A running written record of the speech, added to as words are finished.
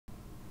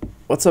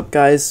What's up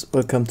guys,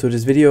 welcome to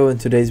this video. In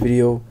today's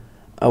video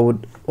I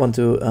would want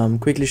to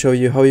quickly show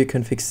you how you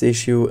can fix the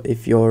issue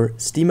if your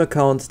Steam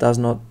account does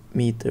not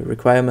meet the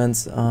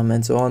requirements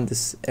and so on,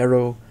 this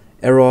error.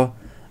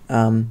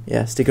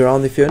 Yeah, stick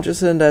around if you're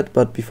interested in that,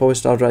 but before we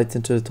start right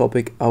into the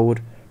topic, I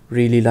would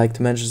really like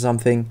to mention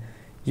something.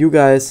 You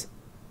guys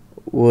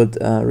would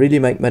really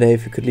make my day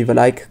if you could leave a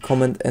like,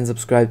 comment and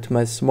subscribe to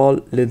my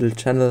small little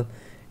channel.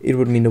 It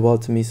would mean the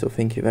world to me, so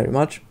thank you very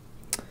much.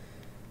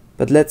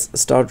 But let's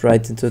start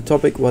right into the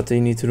topic. What do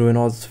you need to do in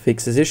order to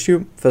fix this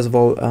issue? First of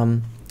all,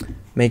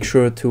 make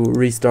sure to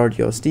restart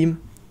your Steam.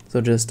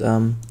 So just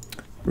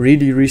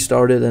really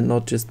restart it and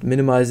not just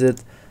minimize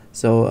it.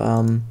 So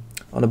on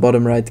the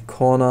bottom right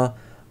corner,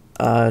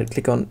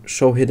 click on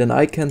show hidden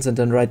icons and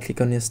then right click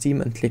on your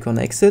Steam and click on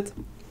exit.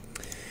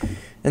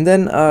 And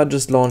then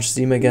just launch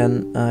Steam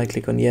again,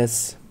 click on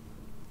yes.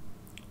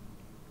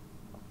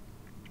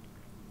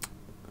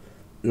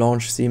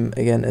 Launch Steam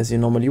again as you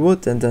normally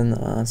would and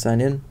then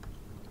sign in.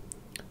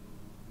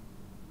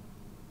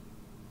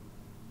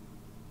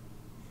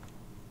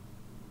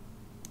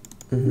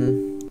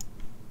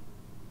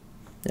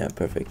 Yeah,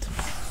 perfect.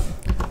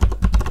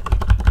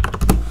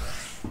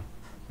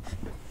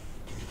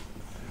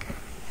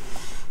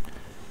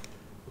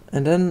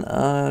 And then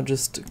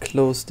just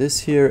close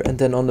this here, and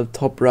then on the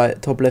top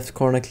left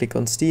corner click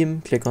on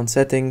Steam, click on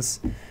settings,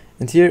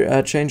 and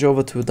here change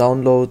over to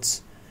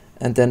downloads,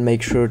 and then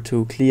make sure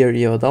to clear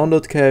your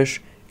download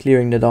cache.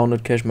 Clearing the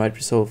download cache might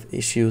resolve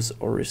issues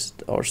or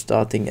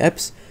starting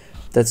apps.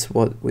 That's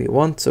what we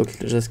want, so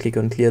just click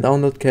on clear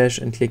download cache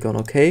and click on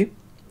OK.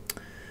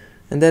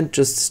 And then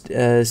just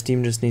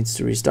Steam just needs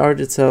to restart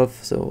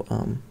itself, so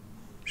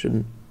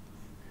shouldn't.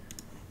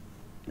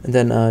 And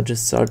then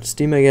just start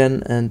Steam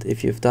again, and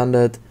if you've done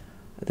that,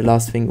 the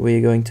last thing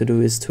we're going to do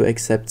is to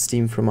accept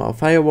Steam from our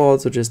firewall.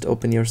 So just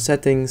open your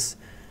settings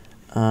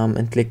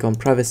and click on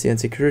privacy and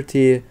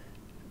security,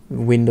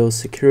 Windows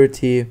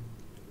security,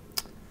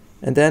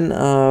 and then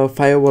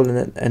firewall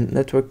and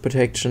network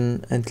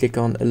protection, and click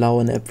on allow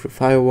an app through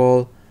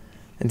firewall.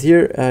 And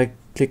here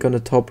click on the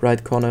top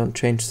right corner on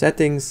change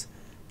settings,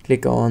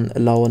 click on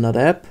allow another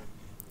app,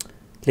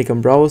 click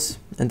on browse,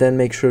 and then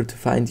make sure to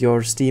find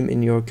your Steam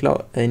in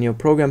your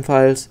program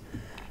files,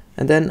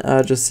 and then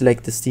just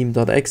select the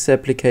steam.exe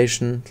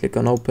application, click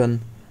on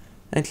open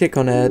and click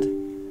on add.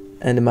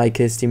 And in my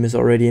case Steam is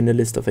already in the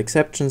list of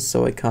exceptions,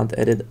 so I can't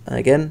add it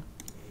again.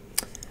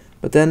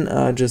 But then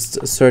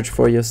just search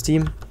for your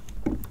Steam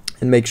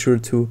and make sure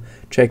to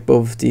check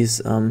both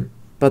these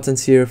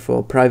buttons here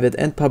for private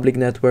and public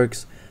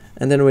networks.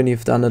 And then when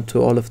you've done it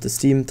to all of the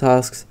Steam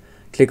tasks,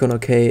 click on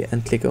OK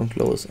and click on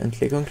close and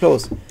click on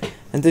close.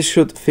 And this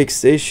should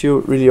fix the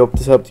issue. Really hope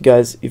this helped you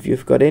guys. If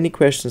you've got any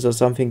questions or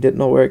something did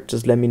not work,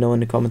 just let me know in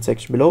the comment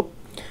section below.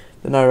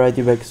 Then I'll write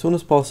you back as soon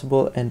as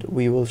possible and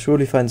we will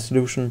surely find a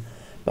solution.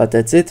 But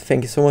that's it.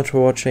 Thank you so much for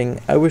watching.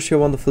 I wish you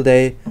a wonderful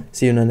day.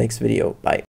 See you in the next video. Bye.